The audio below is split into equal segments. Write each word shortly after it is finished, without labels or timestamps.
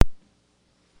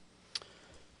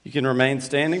You can remain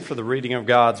standing for the reading of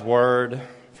God's Word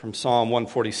from Psalm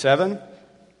 147.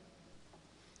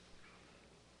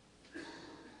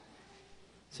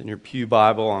 It's in your pew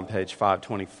Bible on page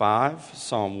 525,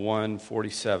 Psalm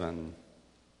 147.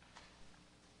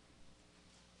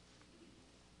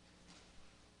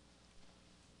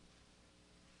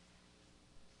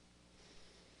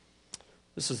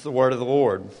 This is the word of the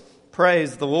Lord.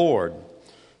 Praise the Lord.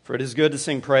 For it is good to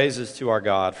sing praises to our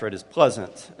God, for it is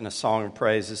pleasant, and a song of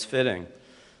praise is fitting.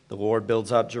 The Lord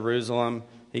builds up Jerusalem.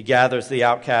 He gathers the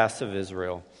outcasts of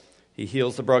Israel. He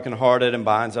heals the brokenhearted and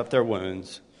binds up their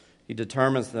wounds. He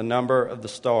determines the number of the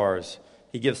stars.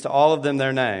 He gives to all of them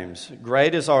their names.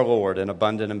 Great is our Lord and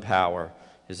abundant in power.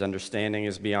 His understanding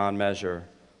is beyond measure.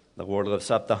 The Lord lifts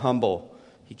up the humble.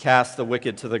 He casts the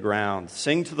wicked to the ground.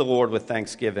 Sing to the Lord with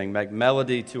thanksgiving. Make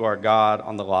melody to our God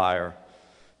on the lyre.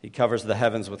 He covers the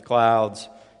heavens with clouds.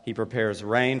 He prepares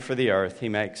rain for the earth. He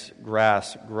makes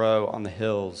grass grow on the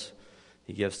hills.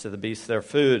 He gives to the beasts their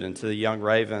food and to the young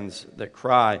ravens that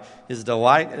cry. His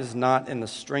delight is not in the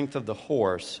strength of the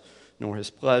horse, nor his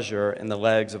pleasure in the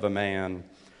legs of a man.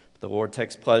 But the Lord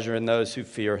takes pleasure in those who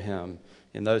fear him,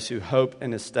 in those who hope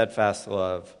in his steadfast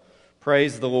love.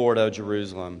 Praise the Lord, O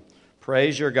Jerusalem.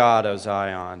 Praise your God, O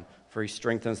Zion, for he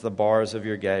strengthens the bars of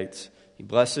your gates. He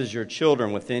blesses your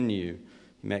children within you.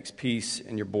 He makes peace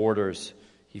in your borders.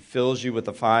 He fills you with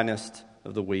the finest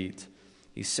of the wheat.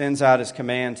 He sends out his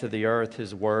command to the earth.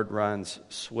 His word runs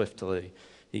swiftly.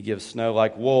 He gives snow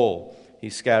like wool. He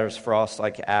scatters frost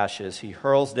like ashes. He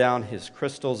hurls down his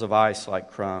crystals of ice like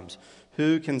crumbs.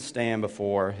 Who can stand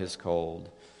before his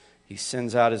cold? He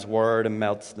sends out his word and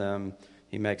melts them.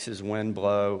 He makes his wind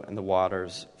blow and the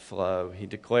waters flow. He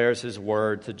declares his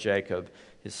word to Jacob,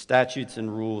 his statutes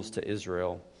and rules to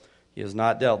Israel. He has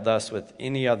not dealt thus with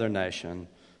any other nation.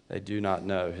 They do not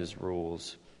know his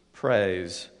rules.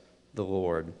 Praise the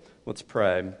Lord. Let's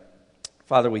pray.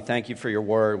 Father, we thank you for your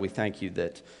word. We thank you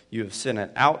that you have sent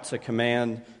it out to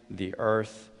command the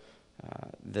earth,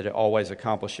 that it always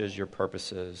accomplishes your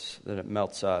purposes, that it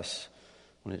melts us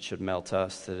when it should melt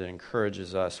us, that it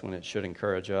encourages us when it should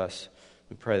encourage us.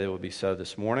 We pray that it will be so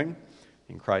this morning.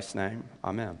 In Christ's name,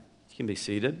 amen. You can be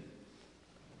seated.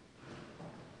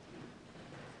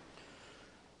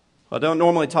 I don't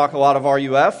normally talk a lot of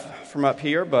RUF from up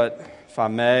here, but if I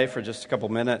may, for just a couple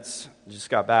minutes, I just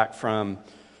got back from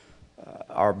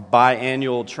our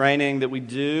biannual training that we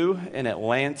do in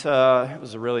Atlanta. It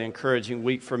was a really encouraging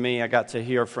week for me. I got to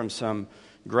hear from some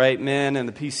great men in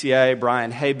the PCA,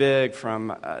 Brian Habig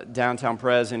from Downtown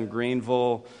Pres in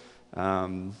Greenville,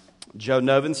 Joe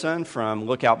Novenson from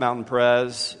Lookout Mountain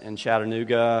Pres in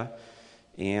Chattanooga,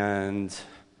 and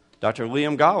Dr.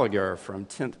 Liam Gallagher from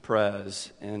 10th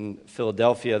Pres in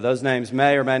Philadelphia. Those names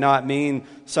may or may not mean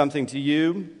something to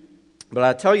you, but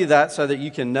I tell you that so that you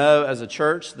can know as a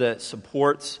church that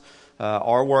supports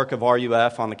our work of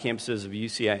RUF on the campuses of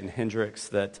UCA and Hendrix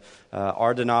that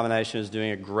our denomination is doing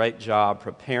a great job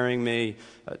preparing me,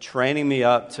 training me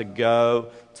up to go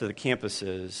to the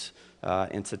campuses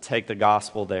and to take the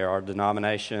gospel there. Our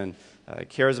denomination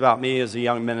cares about me as a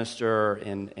young minister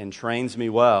and trains me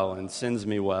well and sends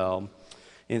me well.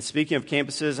 And speaking of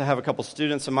campuses, I have a couple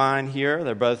students of mine here.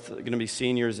 They're both going to be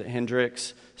seniors at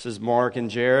Hendrix. This is Mark and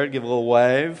Jared. Give a little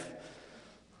wave.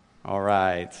 All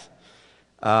right.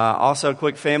 Also, a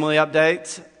quick family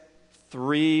update.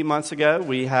 3 months ago,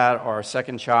 we had our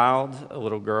second child, a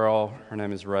little girl. Her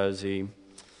name is Rosie.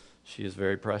 She is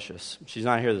very precious. She's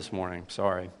not here this morning.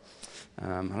 Sorry. I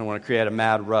don't want to create a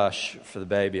mad rush for the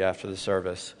baby after the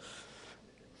service.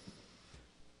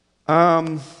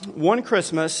 One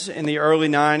Christmas in the early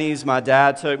 90s, my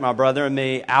dad took my brother and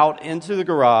me out into the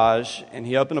garage, and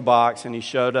he opened a box and he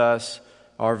showed us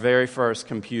our very first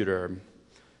computer.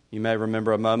 You may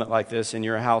remember a moment like this in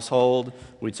your household.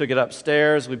 We took it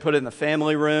upstairs, we put it in the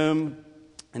family room,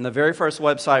 and the very first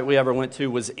website we ever went to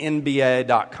was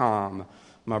NBA.com.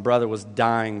 My brother was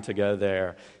dying to go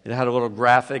there. It had a little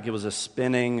graphic. It was a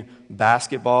spinning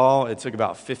basketball. It took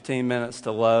about 15 minutes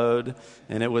to load,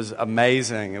 and it was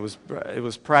amazing. It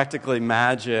was practically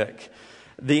magic.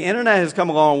 The internet has come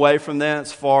a long way from then.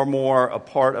 It's far more a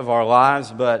part of our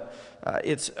lives, but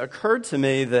it's occurred to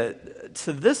me that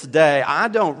to this day, I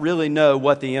don't really know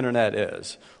what the internet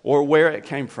is, or where it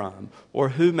came from, or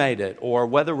who made it, or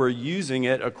whether we're using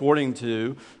it according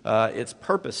to its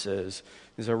purposes.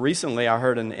 And so recently I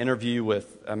heard an interview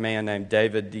with a man named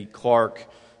David D. Clark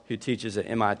who teaches at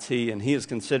MIT, and he is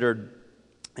considered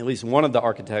at least one of the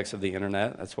architects of the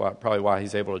internet. That's probably why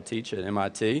he's able to teach at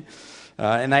MIT.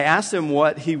 And they asked him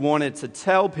what he wanted to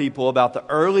tell people about the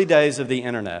early days of the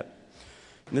internet.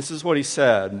 And this is what he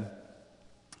said.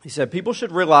 He said, people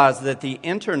should realize that the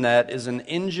internet is an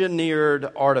engineered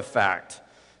artifact.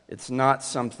 It's not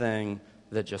something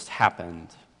that just happened.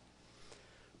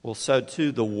 Well, so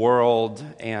too the world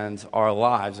and our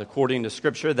lives. According to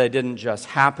Scripture, they didn't just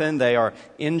happen. They are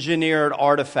engineered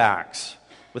artifacts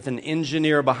with an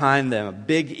engineer behind them, a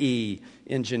big E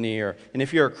engineer. And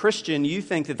if you're a Christian, you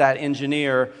think that that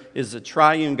engineer is the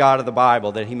triune God of the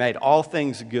Bible, that he made all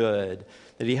things good,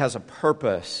 that he has a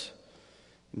purpose.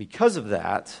 And because of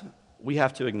that, we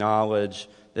have to acknowledge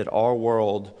that our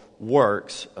world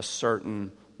works a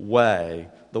certain way,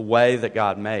 the way that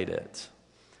God made it.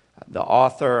 The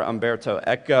author, Umberto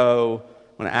Eco,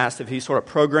 when asked if he sort of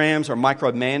programs or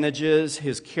micromanages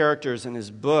his characters in his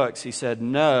books, he said,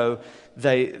 no,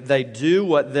 they do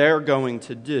what they're going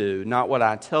to do, not what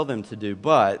I tell them to do,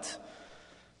 but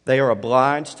they are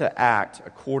obliged to act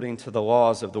according to the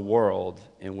laws of the world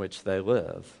in which they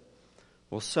live.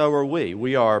 Well, so are we.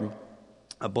 We are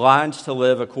obliged to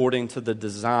live according to the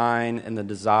design and the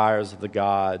desires of the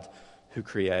God who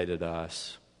created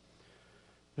us.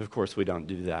 Of course, we don't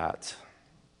do that.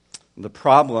 The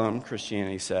problem,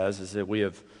 Christianity says, is that we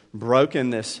have broken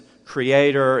this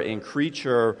creator and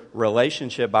creature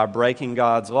relationship by breaking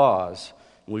God's laws.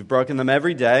 We've broken them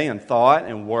every day in thought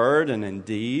and word and in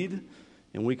deed,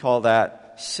 and we call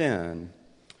that sin.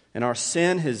 And our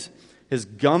sin has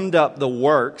gummed up the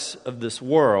works of this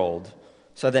world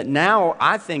so that now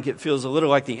I think it feels a little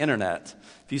like the internet.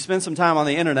 If you spend some time on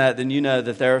the internet, then you know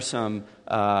that there are some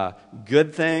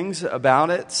good things about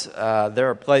it. There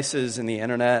are places in the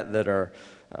internet that are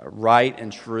right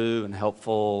and true and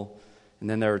helpful. And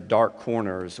then there are dark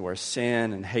corners where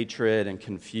sin and hatred and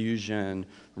confusion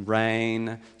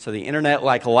reign. So the internet,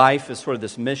 like life, is sort of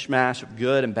this mishmash of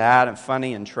good and bad and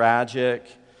funny and tragic.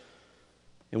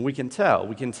 And we can tell.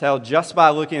 We can tell just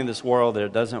by looking at this world that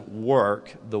it doesn't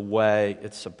work the way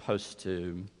it's supposed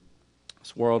to.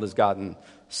 This world has gotten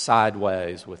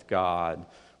sideways with God,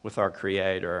 with our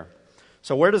Creator.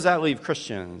 So where does that leave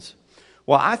Christians?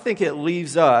 Well, I think it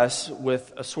leaves us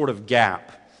with a sort of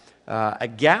gap. A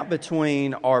gap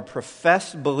between our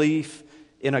professed belief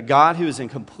in a God who is in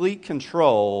complete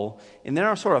control and then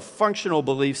our sort of functional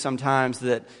belief sometimes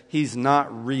that He's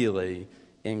not really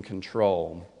in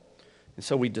control. And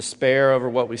so we despair over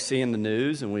what we see in the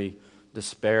news, and we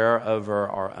despair over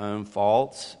our own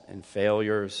faults and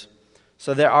failures.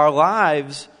 So that our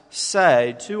lives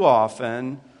say too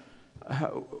often,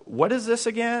 what is this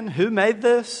again? Who made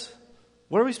this?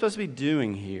 What are we supposed to be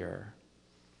doing here?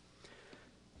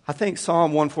 I think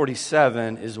Psalm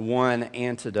 147 is one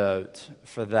antidote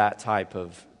for that type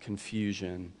of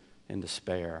confusion and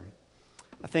despair.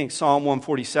 I think Psalm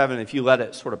 147, if you let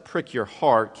it sort of prick your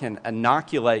heart, can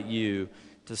inoculate you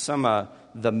to some of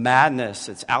the madness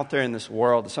that's out there in this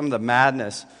world, some of the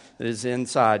madness that is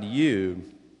inside you.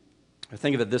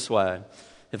 Think of it this way.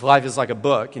 If life is like a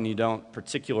book and you don't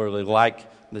particularly like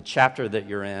the chapter that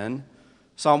you're in,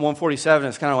 Psalm 147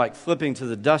 is kind of like flipping to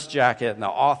the dust jacket and the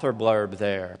author blurb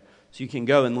there. So you can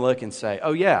go and look and say,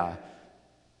 oh yeah,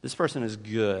 this person is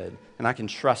good and I can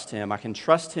trust him. I can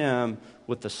trust him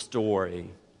with the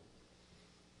story.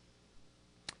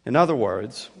 In other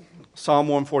words, Psalm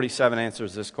 147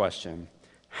 answers this question.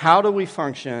 How do we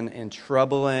function in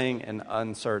troubling and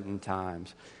uncertain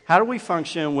times? How do we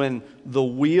function when the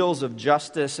wheels of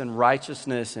justice and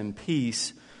righteousness and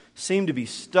peace seem to be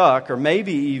stuck or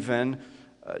maybe even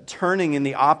turning in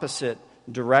the opposite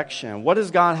direction? What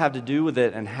does God have to do with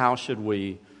it, and how should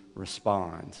we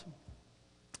respond?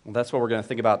 Well, that's what we're going to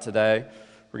think about today.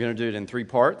 We're going to do it in 3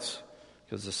 parts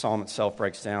because the psalm itself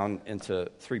breaks down into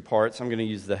 3 parts. I'm going to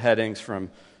use the headings from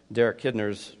Derek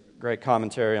Kidner's great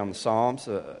commentary on the Psalms.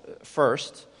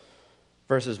 First,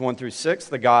 verses 1 through 6,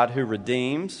 the God who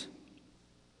redeems.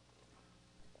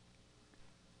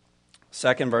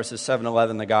 Second, verses 7 to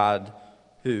 11, the God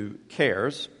who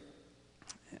cares.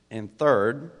 And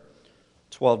third,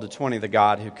 12 to 20, the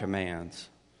God who commands.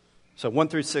 So 1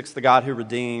 through 6, the God who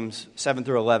redeems. 7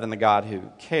 through 11, the God who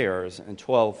cares. And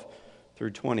 12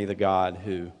 through 20, the God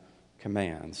who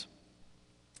commands.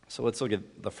 So let's look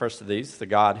at the first of these, the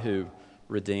God who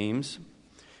redeems.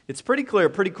 It's pretty clear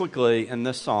pretty quickly in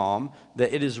this psalm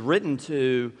that it is written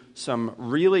to some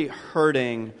really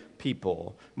hurting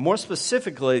people, more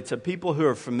specifically to people who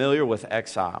are familiar with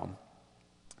exile.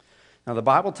 Now, the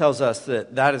Bible tells us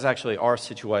that that is actually our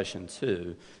situation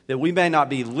too, that we may not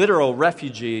be literal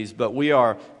refugees, but we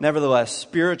are nevertheless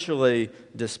spiritually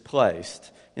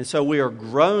displaced. And so we are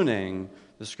groaning,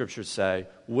 the Scriptures say,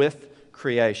 with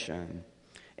creation.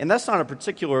 And that's not a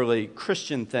particularly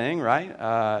Christian thing,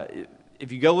 right?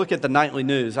 If you go look at the nightly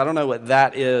news, I don't know what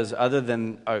that is other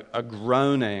than a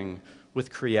groaning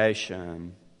with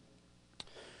creation.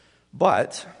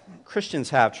 But Christians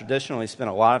have traditionally spent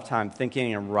a lot of time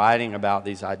thinking and writing about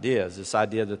these ideas, this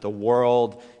idea that the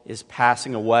world is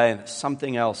passing away and that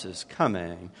something else is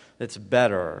coming that's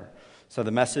better. So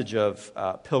the message of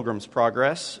Pilgrim's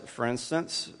Progress, for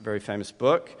instance, a very famous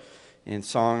book, in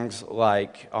songs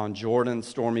like On Jordan's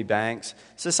Stormy Banks,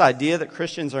 it's this idea that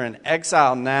Christians are in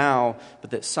exile now,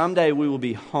 but that someday we will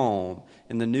be home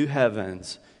in the new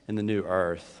heavens and the new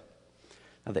earth.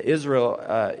 Now, the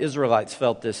Israelites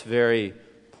felt this very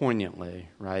poignantly,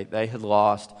 right? They had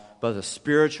lost both a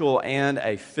spiritual and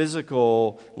a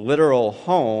physical, literal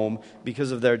home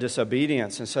because of their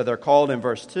disobedience. And so they're called in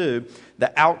verse 2,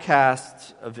 the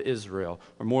outcasts of Israel,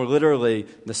 or more literally,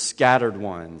 the scattered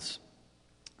ones.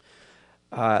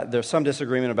 There's some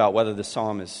disagreement about whether the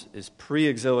psalm is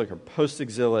pre-exilic or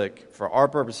post-exilic. For our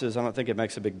purposes, I don't think it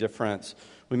makes a big difference.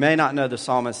 We may not know the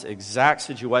psalmist's exact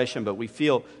situation, but we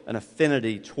feel an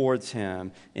affinity towards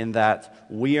him in that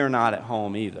we are not at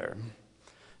home either.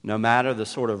 No matter the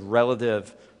sort of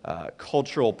relative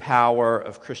cultural power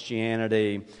of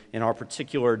Christianity in our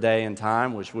particular day and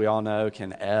time, which we all know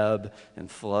can ebb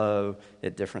and flow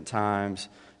at different times,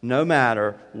 no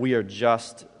matter, we are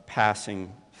just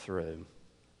passing through.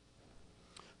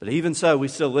 But even so, we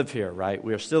still live here, right?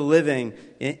 We are still living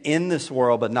in this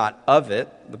world, but not of it,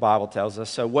 the Bible tells us.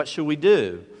 So what should we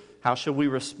do? How should we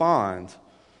respond?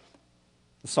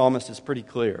 The psalmist is pretty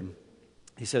clear.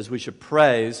 He says we should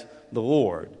praise the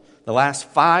Lord. The last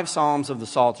 5 Psalms of the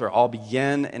Psalter all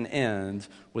begin and end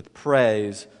with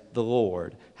praise the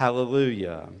Lord.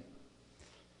 Hallelujah.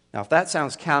 Now, if that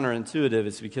sounds counterintuitive,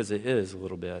 it's because it is a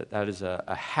little bit. That is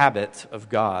a habit of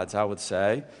God's, I would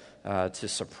say. To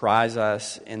surprise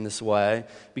us in this way,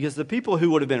 because the people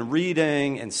who would have been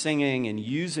reading and singing and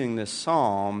using this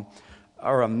psalm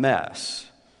are a mess,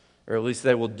 or at least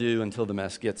they will do until the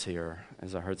mess gets here,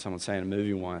 as I heard someone say in a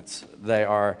movie once. They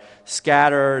are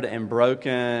scattered and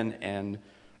broken and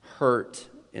hurt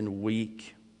and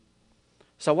weak.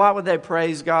 So why would they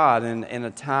praise God in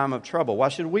a time of trouble? Why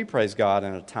should we praise God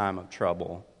in a time of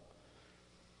trouble?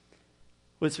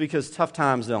 Well, it's because tough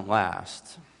times don't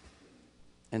last.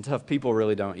 And tough people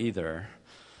really don't either.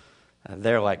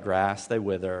 They're like grass, they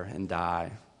wither and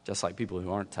die, just like people who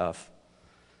aren't tough.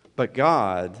 But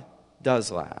God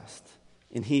does last,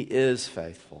 and He is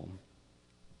faithful.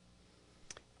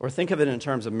 Or think of it in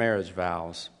terms of marriage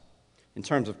vows. In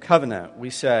terms of covenant, we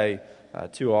say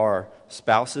to our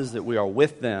spouses that we are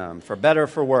with them for better,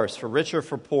 for worse, for richer,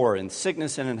 for poor, in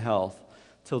sickness and in health,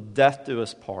 till death do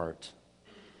us part.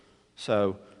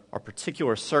 So our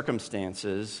particular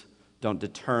circumstances don't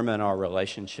determine our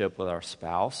relationship with our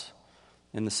spouse.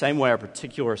 In the same way, our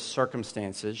particular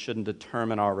circumstances shouldn't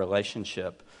determine our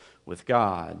relationship with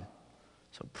God.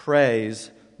 So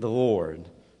praise the Lord.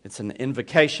 It's an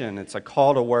invocation. It's a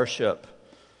call to worship.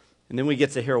 And then we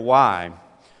get to hear why.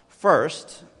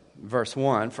 First, verse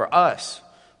 1, for us,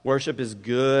 worship is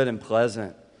good and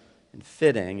pleasant and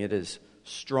fitting. It is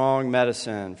strong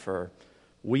medicine for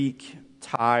weak,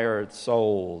 tired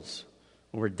souls.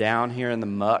 When we're down here in the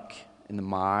muck, in the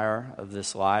mire of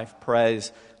this life,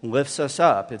 praise lifts us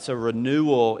up. It's a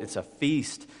renewal. It's a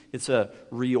feast. It's a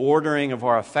reordering of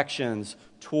our affections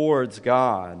towards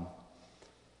God.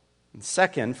 And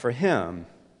second, for Him.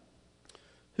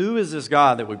 Who is this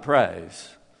God that we praise?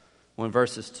 Well, in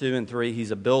verses 2 and 3,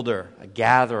 He's a builder, a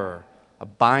gatherer, a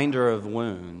binder of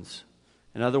wounds.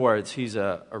 In other words, He's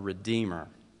a redeemer.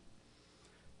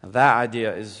 Now, that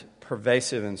idea is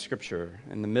pervasive in Scripture.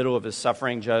 In the middle of His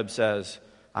suffering, Job says,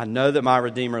 I know that my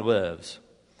Redeemer lives.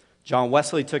 John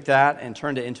Wesley took that and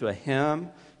turned it into a hymn.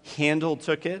 Handel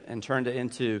took it and turned it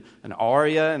into an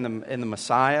aria in the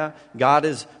Messiah. God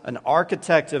is an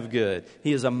architect of good.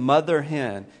 He is a mother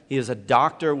hen. He is a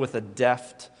doctor with a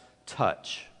deft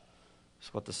touch.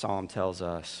 That's what the psalm tells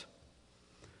us.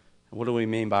 What do we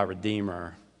mean by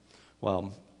Redeemer?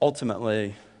 Well,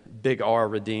 ultimately, big R,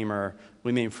 Redeemer,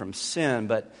 we mean from sin.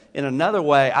 But in another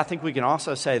way, I think we can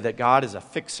also say that God is a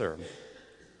fixer.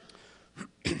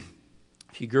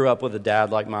 If you grew up with a dad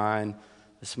like mine,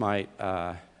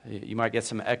 you might get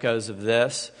some echoes of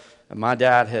this. My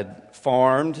dad had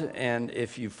farmed, and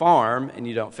if you farm and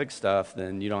you don't fix stuff,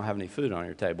 then you don't have any food on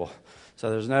your table.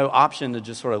 So there's no option to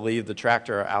just sort of leave the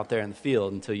tractor out there in the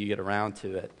field until you get around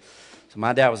to it. So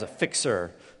my dad was a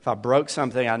fixer. If I broke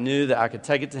something, I knew that I could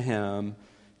take it to him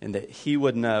and that he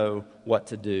would know what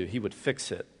to do. He would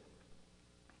fix it.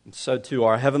 And so too,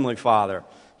 our Heavenly Father,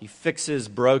 He fixes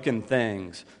broken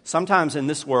things, sometimes in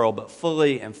this world, but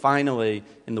fully and finally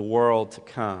in the world to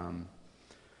come.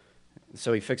 And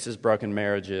so He fixes broken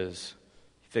marriages.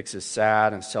 He fixes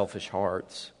sad and selfish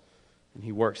hearts. And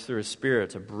He works through His Spirit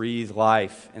to breathe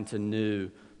life into new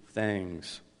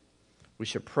things. We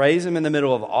should praise him in the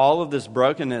middle of all of this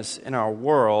brokenness in our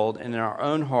world and in our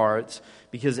own hearts,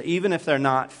 because even if they're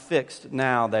not fixed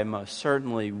now, they most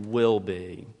certainly will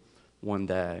be one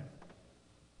day.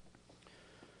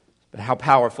 But how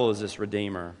powerful is this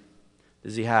Redeemer?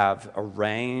 Does he have a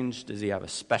range? Does he have a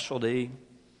specialty?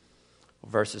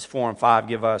 Verses 4 and 5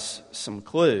 give us some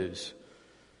clues.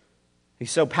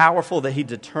 He's so powerful that he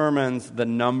determines the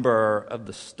number of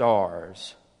the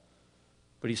stars.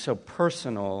 But he's so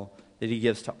personal that he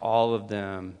gives to all of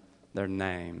them their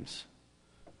names.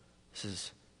 This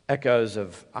is echoes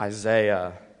of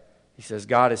Isaiah. He says,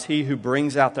 God is he who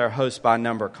brings out their hosts by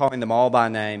number, calling them all by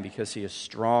name, because he is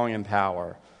strong in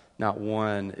power. Not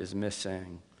one is missing.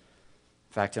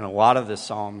 In fact, in a lot of the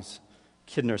Psalms,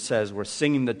 Kidner says, we're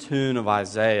singing the tune of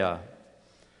Isaiah.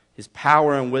 His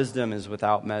power and wisdom is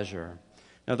without measure.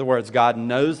 In other words, God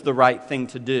knows the right thing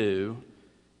to do,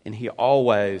 and he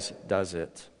always does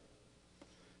it.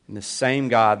 And the same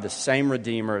God, the same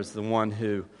Redeemer, is the one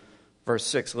who, verse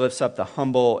 6, lifts up the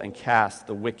humble and casts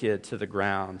the wicked to the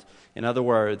ground. In other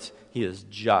words, he is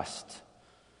just.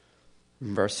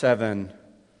 In verse 7,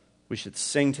 we should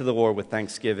sing to the Lord with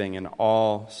thanksgiving in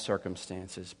all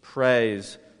circumstances.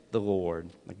 Praise the Lord,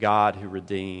 the God who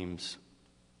redeems.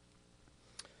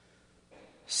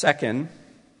 Second,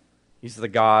 he's the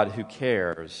God who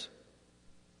cares.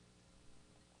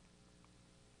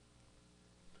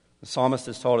 The psalmist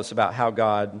has told us about how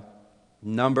God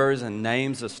numbers and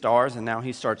names the stars, and now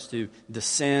he starts to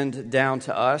descend down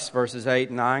to us. Verses 8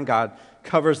 and 9, God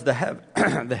covers the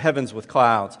heavens with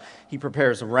clouds. He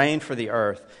prepares rain for the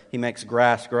earth. He makes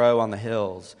grass grow on the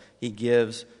hills. He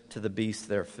gives to the beasts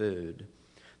their food.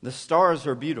 The stars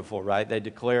are beautiful, right? They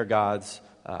declare God's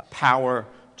power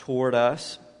toward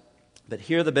us. But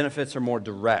here the benefits are more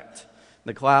direct.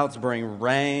 The clouds bring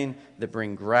rain, that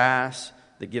bring grass,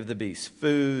 that give the beasts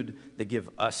food, that give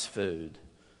us food.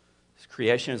 This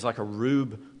creation is like a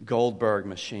Rube Goldberg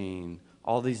machine.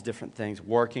 All these different things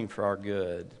working for our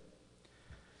good.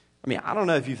 I mean, I don't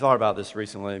know if you've thought about this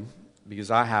recently, because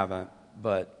I haven't,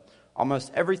 but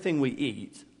almost everything we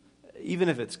eat, even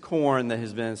if it's corn that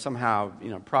has been somehow,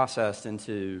 processed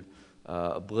into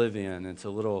oblivion,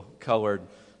 into little colored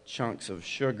chunks of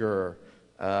sugar,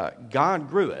 God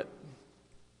grew it.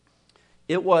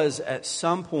 It was at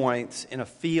some point in a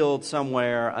field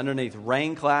somewhere underneath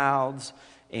rain clouds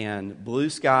and blue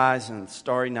skies and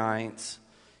starry nights,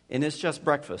 and it's just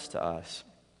breakfast to us.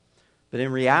 But in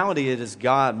reality, it is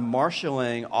God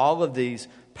marshaling all of these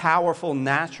powerful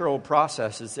natural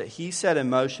processes that he set in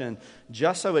motion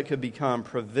just so it could become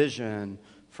provision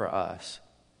for us.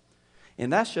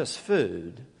 And that's just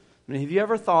food. I mean, have you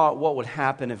ever thought what would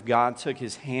happen if God took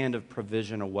his hand of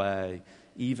provision away,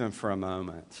 even for a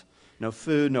moment? No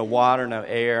food, no water, no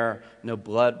air, no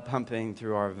blood pumping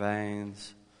through our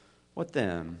veins. What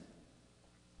then?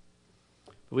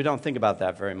 We don't think about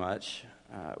that very much.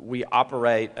 We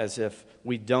operate as if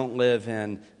we don't live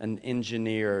in an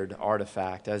engineered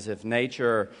artifact, as if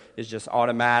nature is just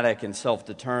automatic and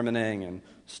self-determining, and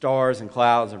stars and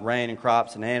clouds and rain and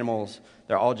crops and animals,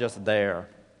 they're all just there.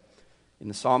 And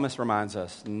the psalmist reminds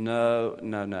us,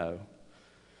 no.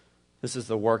 This is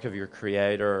the work of your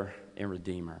Creator and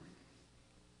Redeemer.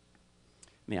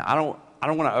 I mean, I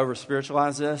don't want to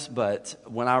over-spiritualize this, but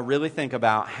when I really think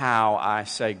about how I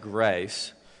say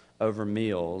grace over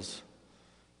meals,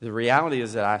 the reality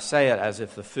is that I say it as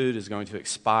if the food is going to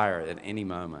expire at any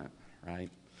moment, right?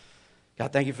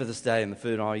 God, thank you for this day and the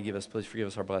food and all you give us. Please forgive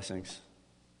us our blessings.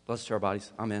 Bless us to our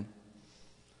bodies. Amen.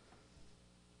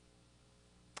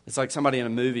 It's like somebody in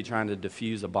a movie trying to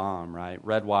defuse a bomb, right?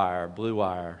 Red wire, blue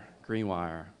wire, green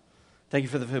wire. Thank you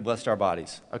for the food. Bless our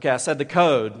bodies. Okay, I said the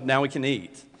code. Now we can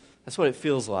eat. That's what it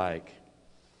feels like.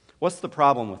 What's the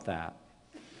problem with that?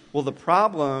 Well, the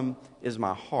problem is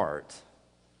my heart,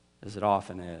 as it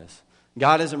often is.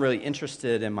 God isn't really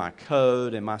interested in my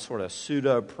code and my sort of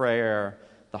pseudo prayer.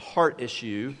 The heart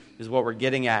issue is what we're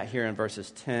getting at here in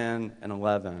verses 10 and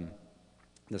 11.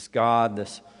 This God,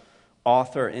 this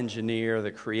author, engineer,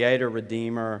 the creator,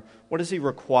 redeemer, what does he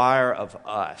require of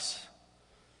us?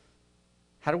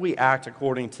 How do we act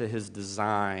according to his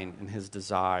design and his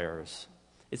desires?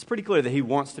 It's pretty clear that he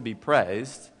wants to be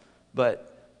praised,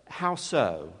 but how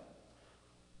so?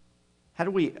 How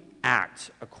do we act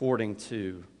according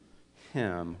to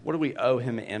him? What do we owe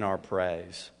him in our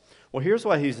praise? Well, here's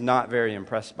what he's not very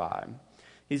impressed by.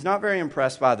 He's not very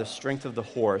impressed by the strength of the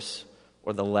horse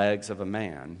or the legs of a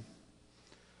man.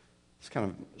 It's kind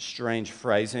of strange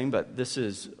phrasing, but this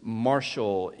is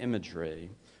martial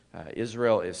imagery.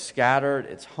 Israel is scattered,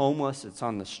 it's homeless, it's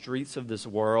on the streets of this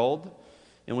world.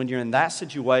 And when you're in that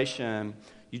situation,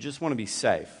 you just want to be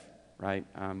safe. right?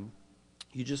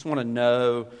 You just want to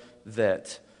know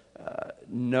that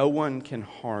no one can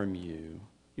harm you.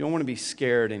 You don't want to be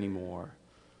scared anymore.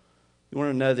 You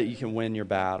want to know that you can win your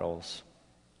battles.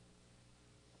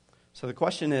 So the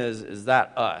question is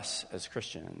that us as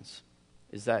Christians?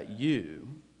 Is that you?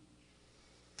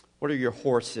 What are your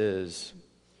horses,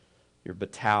 your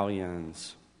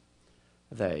battalions?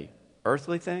 Are they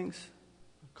earthly things?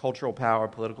 Cultural power,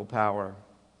 political power?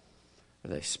 Are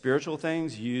they spiritual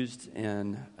things used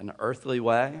in an earthly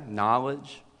way?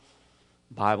 Knowledge,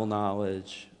 Bible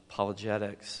knowledge,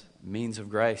 apologetics, means of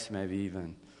grace, maybe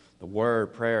even the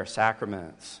word, prayer,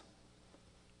 sacraments.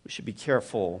 We should be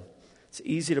careful. It's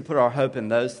easy to put our hope in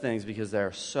those things because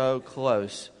they're so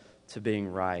close to being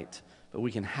right. But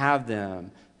we can have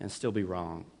them and still be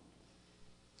wrong.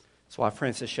 That's why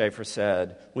Francis Schaeffer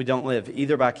said, we don't live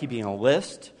either by keeping a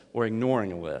list or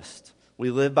ignoring a list. We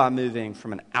live by moving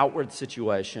from an outward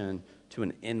situation to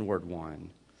an inward one.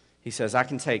 He says, I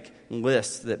can take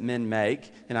lists that men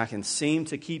make and I can seem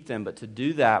to keep them, but to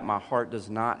do that, my heart does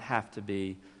not have to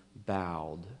be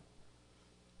bowed.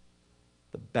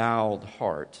 The bowed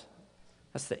heart.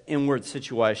 That's the inward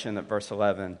situation that verse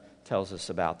 11 tells us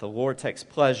about. The Lord takes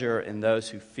pleasure in those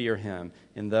who fear him,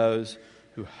 in those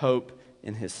who hope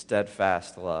in his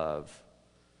steadfast love.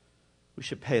 We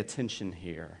should pay attention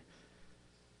here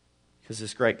because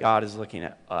this great God is looking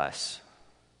at us.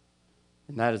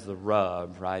 And that is the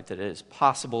rub, right? That it is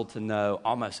possible to know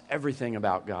almost everything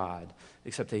about God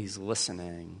except that he's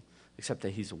listening, except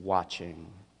that he's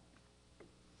watching.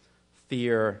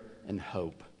 Fear and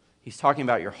hope. He's talking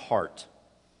about your heart.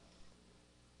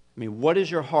 I mean, what is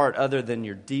your heart other than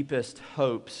your deepest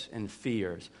hopes and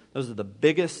fears? Those are the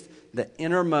biggest, the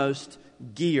innermost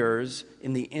gears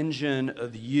in the engine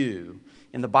of you.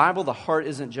 In the Bible, the heart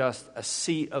isn't just a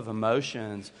seat of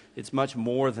emotions. It's much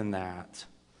more than that.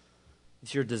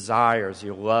 It's your desires,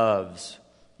 your loves,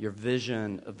 your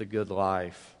vision of the good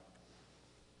life.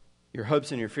 Your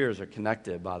hopes and your fears are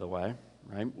connected, by the way,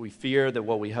 right? We fear that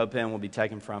what we hope in will be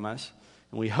taken from us.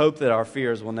 And we hope that our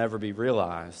fears will never be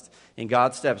realized. And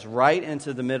God steps right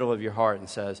into the middle of your heart and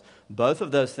says, both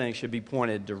of those things should be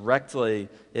pointed directly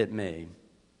at me.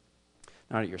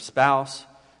 Not at your spouse,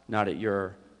 not at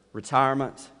your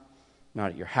retirement,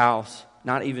 not at your house,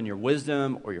 not even your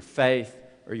wisdom or your faith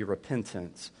or your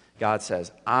repentance. God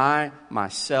says, I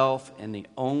myself am the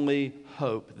only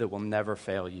hope that will never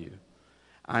fail you.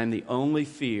 I am the only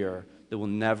fear that will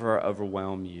never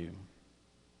overwhelm you.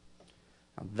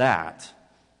 Now that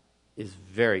is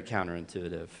very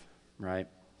counterintuitive, right?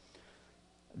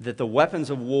 That the weapons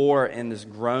of war in this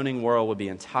groaning world would be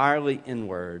entirely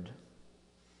inward.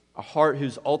 A heart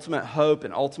whose ultimate hope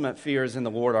and ultimate fear is in the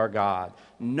Lord our God.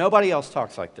 Nobody else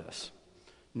talks like this.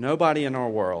 Nobody in our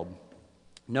world.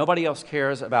 Nobody else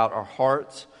cares about our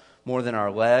hearts more than our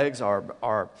legs,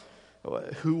 our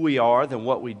who we are, than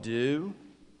what we do.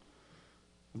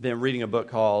 I've been reading a book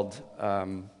called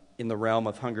In the Realm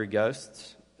of Hungry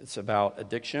Ghosts. It's about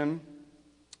addiction.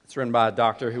 It's written by a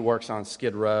doctor who works on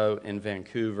Skid Row in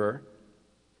Vancouver.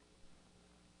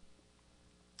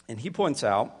 And he points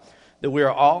out that we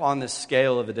are all on this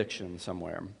scale of addiction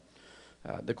somewhere.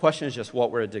 The question is just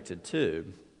what we're addicted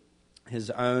to. His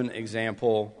own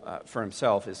example for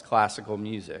himself is classical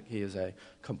music. He is a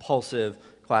compulsive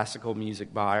classical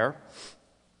music buyer.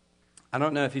 I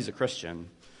don't know if he's a Christian,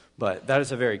 but that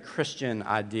is a very Christian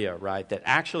idea, right? That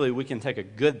actually we can take a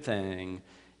good thing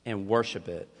and worship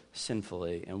it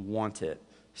sinfully and want it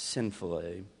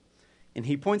sinfully. And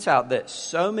he points out that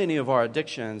so many of our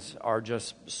addictions are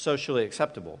just socially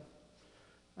acceptable.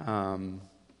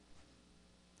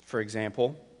 For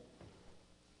example,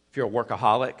 if you're a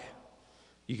workaholic,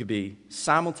 you could be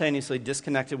simultaneously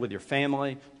disconnected with your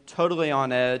family, totally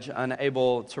on edge,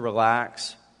 unable to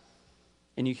relax,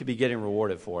 and you could be getting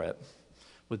rewarded for it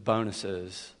with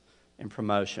bonuses and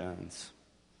promotions.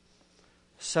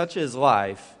 Such is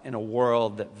life in a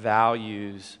world that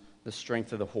values the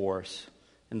strength of the horse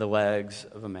and the legs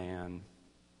of a man.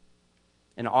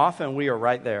 And often we are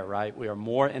right there, right? We are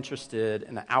more interested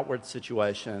in the outward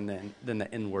situation than the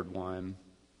inward one.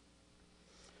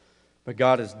 But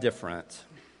God is different.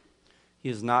 He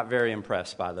is not very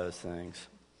impressed by those things.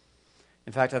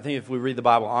 In fact, I think if we read the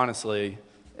Bible honestly,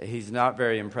 he's not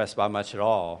very impressed by much at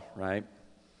all, right?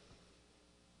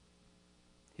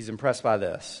 He's impressed by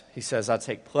this. He says, I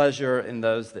take pleasure in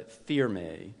those that fear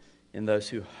me, in those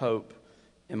who hope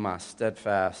in my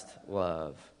steadfast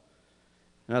love.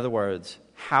 In other words,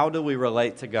 how do we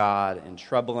relate to God in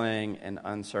troubling and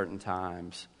uncertain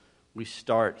times? We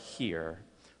start here.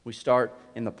 We start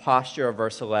in the posture of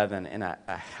verse 11 in a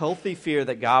healthy fear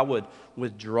that God would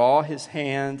withdraw his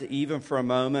hand even for a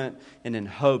moment, and in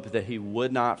hope that he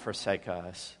would not forsake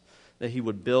us, that he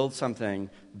would build something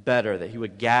better, that he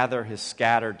would gather his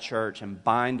scattered church and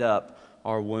bind up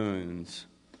our wounds.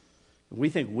 We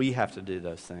think we have to do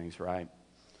those things, right?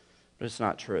 But it's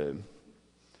not true.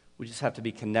 We just have to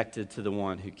be connected to the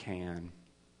one who can. And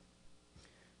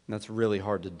that's really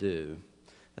hard to do.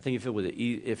 I think if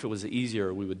it was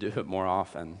easier, we would do it more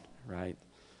often, right?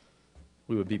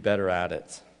 We would be better at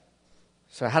it.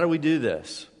 So how do we do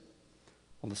this?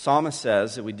 Well, the psalmist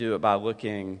says that we do it by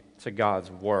looking to God's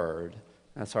word.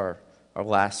 That's our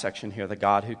last section here, the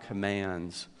God who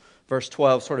commands. Verse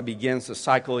 12 sort of begins the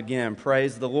cycle again.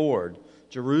 Praise the Lord.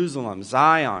 Jerusalem,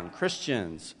 Zion,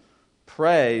 Christians,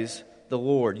 praise the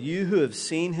Lord. You who have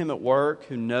seen him at work,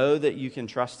 who know that you can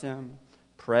trust him,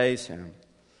 praise him.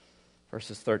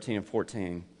 Verses 13 and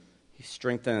 14, he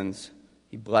strengthens,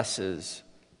 he blesses,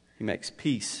 he makes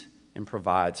peace and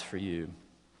provides for you.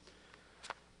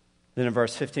 Then in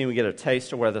verse 15, we get a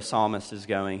taste of where the psalmist is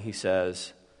going. He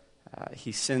says,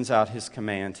 he sends out his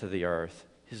command to the earth.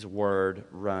 His word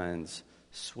runs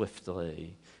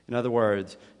swiftly. In other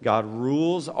words, God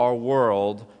rules our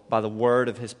world by the word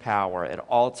of his power at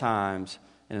all times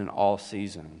and in all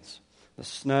seasons. The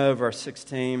snow, verse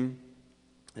 16,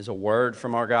 is a word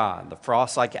from our God. The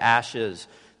frost like ashes,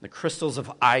 the crystals of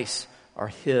ice are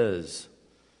his.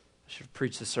 I should have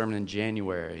preached this sermon in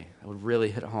January. It would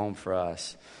really hit home for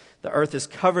us. The earth is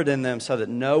covered in them so that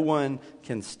no one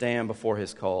can stand before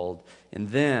his cold. And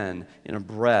then, in a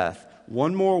breath,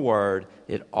 one more word,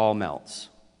 it all melts.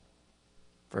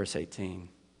 Verse 18.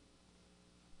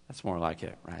 That's more like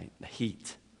it, right? The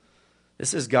heat.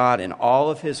 This is God in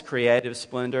all of his creative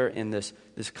splendor, in this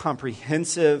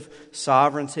comprehensive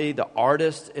sovereignty, the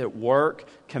artist at work,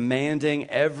 commanding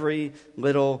every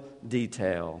little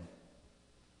detail.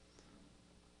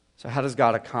 So how does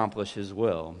God accomplish his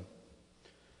will?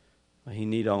 Well, he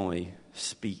need only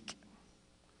speak.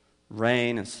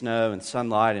 Rain and snow and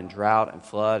sunlight and drought and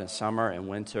flood and summer and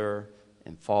winter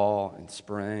and fall and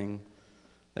spring,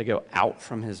 they go out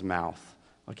from his mouth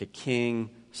like a king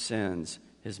sends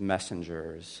his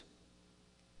messengers.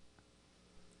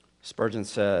 Spurgeon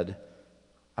said,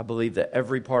 I believe that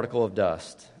every particle of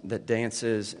dust that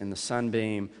dances in the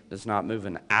sunbeam does not move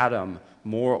an atom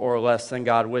more or less than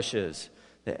God wishes,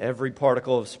 that every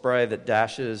particle of spray that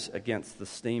dashes against the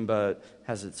steamboat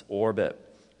has its orbit,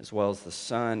 as well as the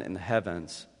sun in the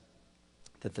heavens,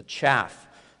 that the chaff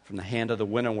from the hand of the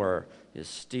winnower is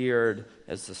steered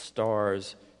as the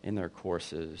stars in their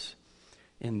courses.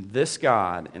 And this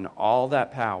God, in all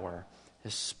that power,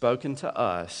 has spoken to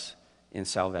us in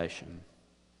salvation.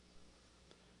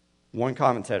 One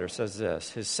commentator says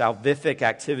this: his salvific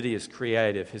activity is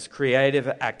creative. His creative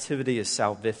activity is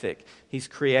salvific. He's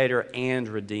creator and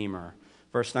redeemer.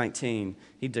 Verse 19,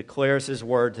 he declares his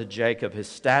word to Jacob, his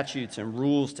statutes and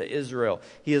rules to Israel.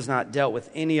 He has not dealt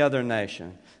with any other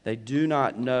nation. They do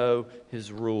not know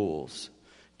his rules.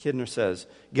 Kidner says,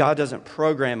 God doesn't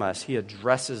program us, he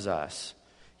addresses us.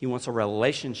 He wants a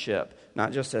relationship,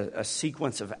 not just a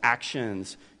sequence of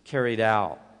actions carried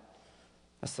out.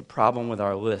 That's the problem with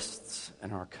our lists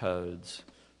and our codes,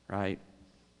 right?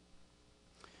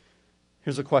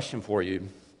 Here's a question for you.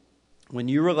 When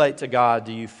you relate to God,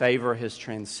 do you favor his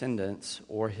transcendence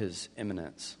or his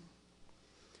immanence?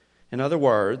 In other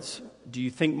words, do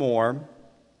you think more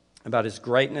about his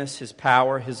greatness, his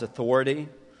power, his authority,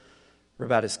 or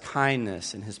about his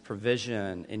kindness and his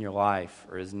provision in your life,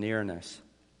 or his nearness?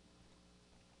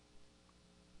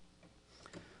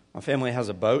 My family has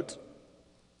a boat.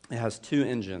 It has 2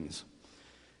 engines.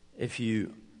 If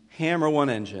you hammer one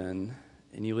engine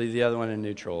and you leave the other one in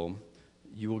neutral,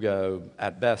 you will go,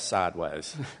 at best,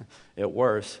 sideways. At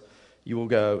worst, you will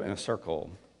go in a circle.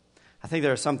 I think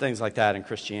there are some things like that in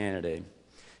Christianity.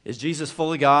 Is Jesus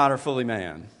fully God or fully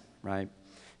man, right?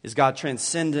 Is God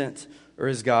transcendent or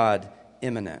is God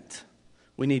immanent?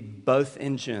 We need both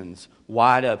engines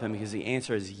wide open because the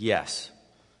answer is yes.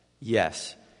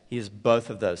 Yes. He is both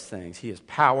of those things. He is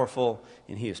powerful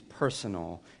and he is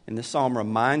personal. And this psalm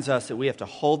reminds us that we have to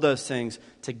hold those things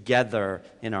together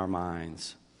in our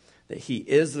minds. That he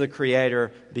is the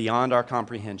creator beyond our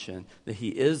comprehension. That he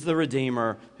is the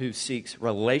redeemer who seeks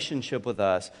relationship with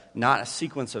us, not a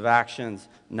sequence of actions,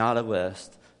 not a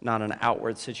list, not an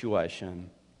outward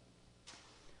situation.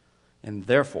 And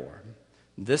therefore,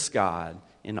 this God,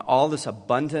 in all this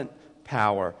abundant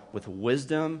power, with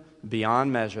wisdom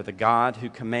beyond measure, the God who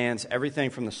commands everything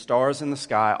from the stars in the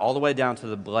sky all the way down to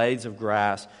the blades of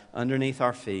grass underneath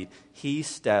our feet, he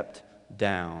stepped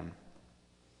down.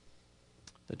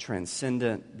 the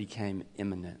transcendent became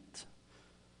immanent.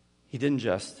 He didn't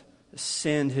just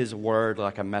send his word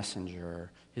like a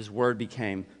messenger. His word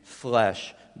became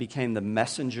flesh, became the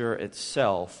messenger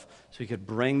itself, so he could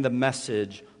bring the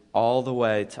message all the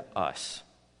way to us.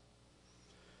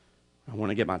 I want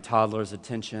to get my toddler's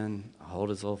attention. I hold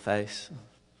his little face.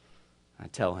 I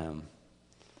tell him.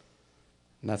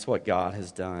 And that's what God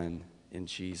has done in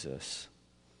Jesus.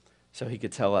 So he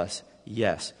could tell us,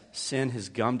 yes, sin has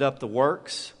gummed up the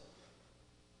works.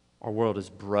 Our world is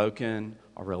broken.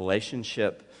 Our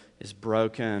relationship is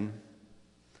broken.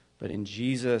 But in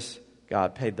Jesus,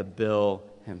 God paid the bill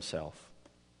himself.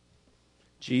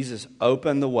 Jesus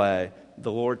opened the way.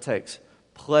 The Lord takes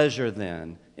pleasure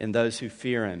then in those who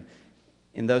fear him,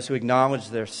 in those who acknowledge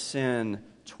their sin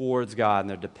towards God and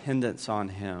their dependence on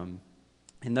him,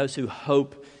 in those who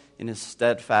hope in his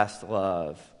steadfast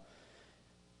love,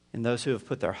 in those who have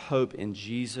put their hope in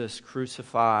Jesus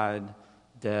crucified,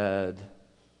 dead,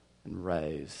 and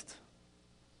raised.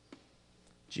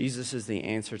 Jesus is the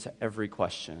answer to every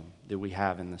question that we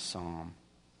have in this psalm.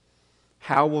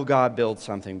 How will God build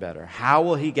something better? How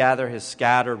will he gather his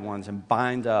scattered ones and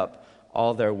bind up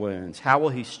all their wounds? How will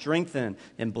he strengthen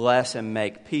and bless and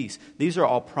make peace? These are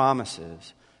all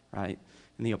promises, right?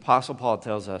 And the Apostle Paul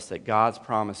tells us that God's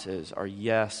promises are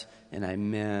yes and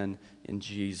amen in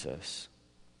Jesus.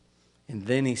 And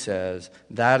then he says,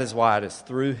 that is why it is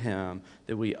through him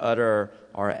that we utter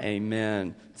our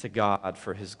amen to God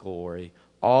for his glory.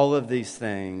 All of these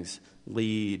things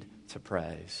lead to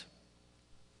praise.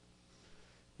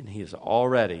 And he is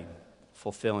already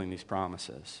fulfilling these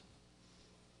promises.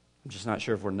 I'm just not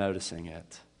sure if we're noticing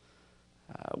it.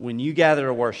 When you gather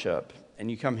to worship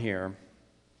and you come here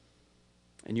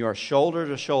and you are shoulder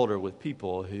to shoulder with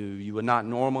people who you would not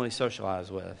normally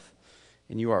socialize with,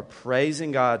 and you are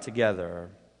praising God together,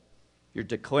 you're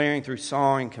declaring through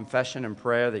song and confession and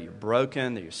prayer that you're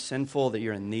broken, that you're sinful, that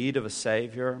you're in need of a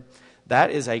Savior,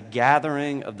 that is a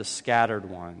gathering of the scattered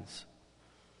ones.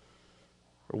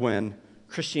 Or when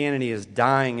Christianity is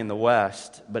dying in the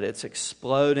West, but it's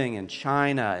exploding in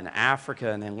China and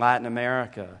Africa and in Latin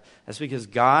America. That's because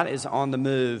God is on the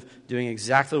move, doing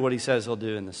exactly what he says he'll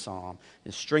do in the psalm,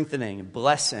 and strengthening and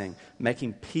blessing,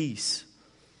 making peace.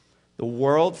 The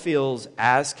world feels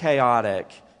as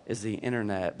chaotic as the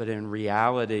internet, but in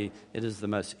reality, it is the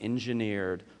most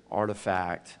engineered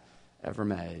artifact ever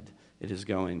made. It is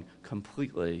going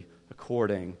completely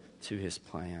according to his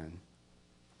plan.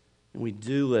 And we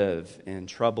do live in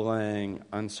troubling,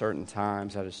 uncertain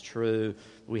times. That is true.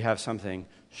 We have something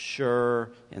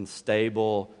sure and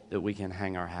stable that we can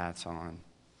hang our hats on.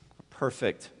 A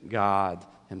perfect God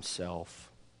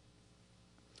himself.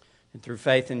 And through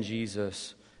faith in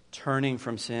Jesus, turning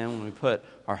from sin, when we put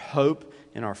our hope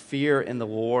and our fear in the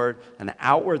Lord, an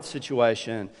outward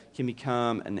situation can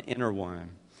become an inner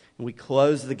one. And we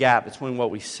close the gap between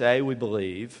what we say we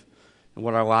believe and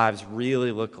what our lives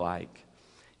really look like.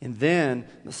 And then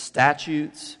the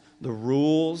statutes, the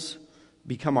rules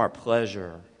become our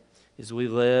pleasure as we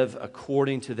live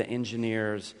according to the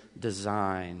engineer's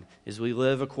design, as we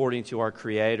live according to our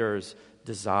Creator's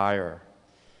desire.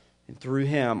 And through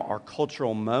him, our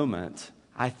cultural moment,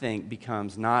 I think,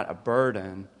 becomes not a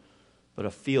burden, but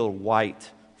a field white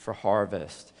for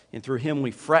harvest. And through him, we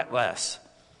fret less.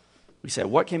 We say,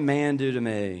 what can man do to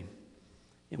me?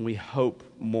 And we hope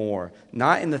more,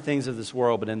 not in the things of this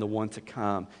world, but in the one to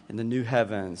come, in the new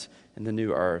heavens and the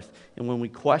new earth. And when we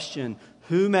question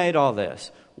who made all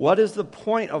this, what is the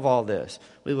point of all this,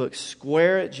 we look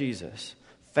square at Jesus,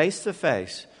 face to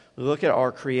face. We look at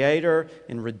our Creator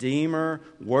and Redeemer,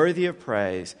 worthy of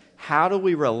praise. How do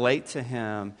we relate to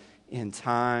him in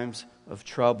times of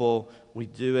trouble? We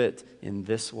do it in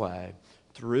this way,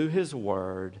 through his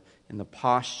word, in the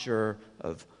posture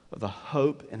of a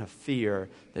hope and a fear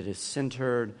that is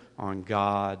centered on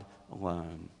God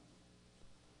alone.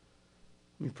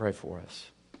 Let me pray for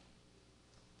us.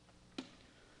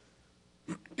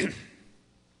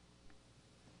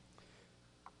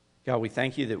 God, we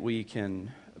thank you that we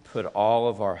can put all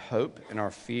of our hope and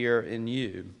our fear in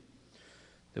you,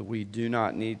 that we do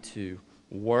not need to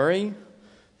worry,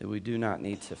 that we do not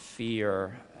need to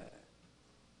fear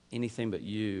anything but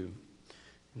you,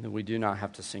 and that we do not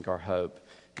have to sink our hope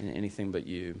in anything but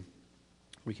you.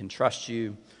 We can trust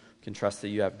you. We can trust that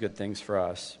you have good things for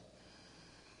us,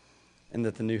 and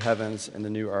that the new heavens and the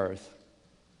new earth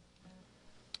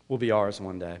will be ours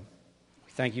one day.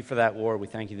 We thank you for that, Lord. We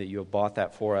thank you that you have bought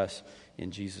that for us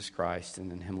in Jesus Christ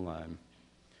and in him alone.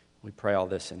 We pray all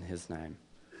this in his name.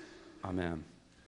 Amen.